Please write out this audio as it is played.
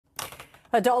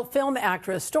Adult film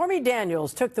actress Stormy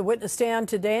Daniels took the witness stand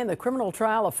today in the criminal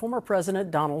trial of former President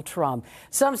Donald Trump.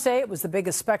 Some say it was the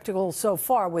biggest spectacle so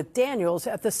far, with Daniels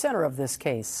at the center of this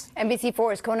case.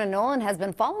 NBC4's Conan Nolan has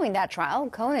been following that trial.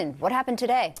 Conan, what happened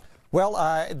today?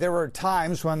 Well, there were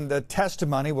times when the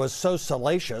testimony was so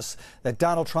salacious that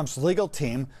Donald Trump's legal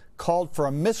team called for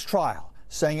a mistrial,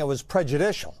 saying it was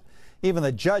prejudicial. Even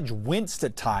the judge winced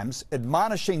at times,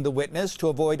 admonishing the witness to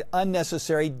avoid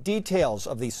unnecessary details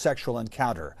of the sexual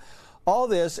encounter. All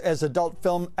this as adult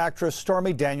film actress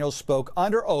Stormy Daniels spoke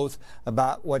under oath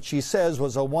about what she says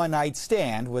was a one-night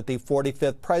stand with the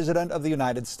 45th President of the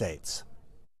United States.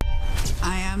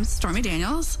 I am Stormy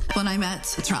Daniels. When I met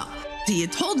Trump, he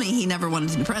had told me he never wanted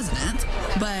to be president,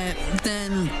 but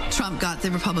then Trump got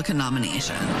the Republican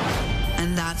nomination,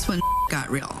 and that's when got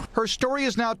real. Her story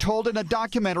is now told in a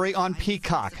documentary on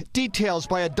Peacock. Details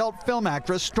by adult film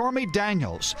actress Stormy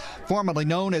Daniels, formerly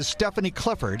known as Stephanie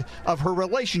Clifford, of her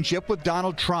relationship with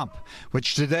Donald Trump,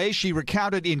 which today she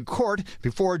recounted in court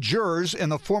before jurors in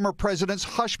the former president's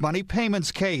hush money payments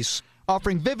case,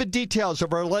 offering vivid details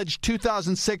of her alleged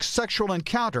 2006 sexual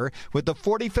encounter with the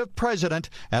 45th president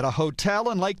at a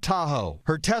hotel in Lake Tahoe.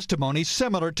 Her testimony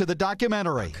similar to the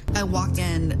documentary. I walked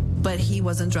in, but he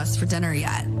wasn't dressed for dinner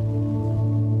yet.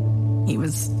 He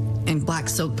was in black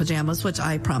silk pajamas, which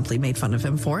I promptly made fun of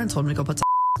him for and told him to go put some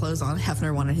clothes on.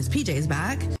 Hefner wanted his PJs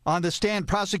back. On the stand,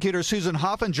 prosecutor Susan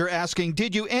Hoffinger asking,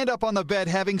 did you end up on the bed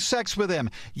having sex with him?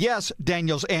 Yes,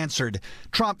 Daniels answered.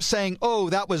 Trump saying, oh,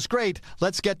 that was great.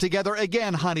 Let's get together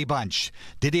again, honey bunch.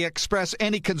 Did he express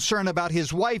any concern about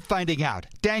his wife finding out?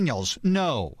 Daniels,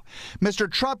 no. Mr.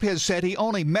 Trump has said he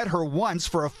only met her once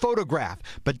for a photograph,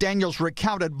 but Daniels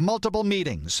recounted multiple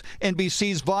meetings.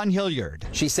 NBC's Vaughn Hilliard.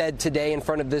 She said today in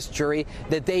front of this jury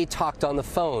that they talked on the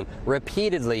phone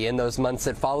repeatedly in those months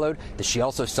that followed, that she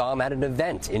also saw him at an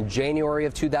event in January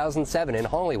of 2007 in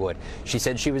Hollywood. She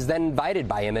said she was then invited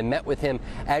by him and met with him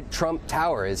at Trump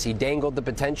Tower as he dangled the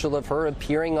potential of her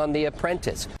appearing on The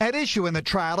Apprentice. At issue in the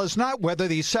trial is not whether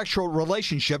the sexual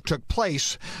relationship took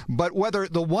place, but whether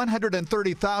the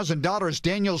 $130,000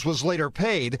 Daniels was later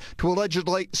paid to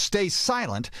allegedly stay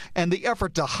silent and the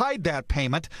effort to hide that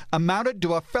payment amounted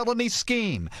to a felony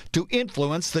scheme to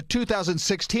influence the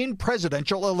 2016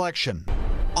 presidential election.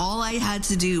 All I had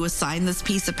to do was sign this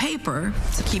piece of paper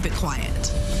to keep it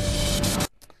quiet.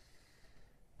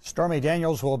 Stormy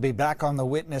Daniels will be back on the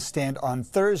witness stand on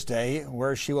Thursday,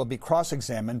 where she will be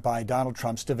cross-examined by Donald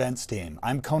Trump's defense team.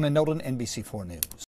 I'm Conan Nolan, NBC4 News.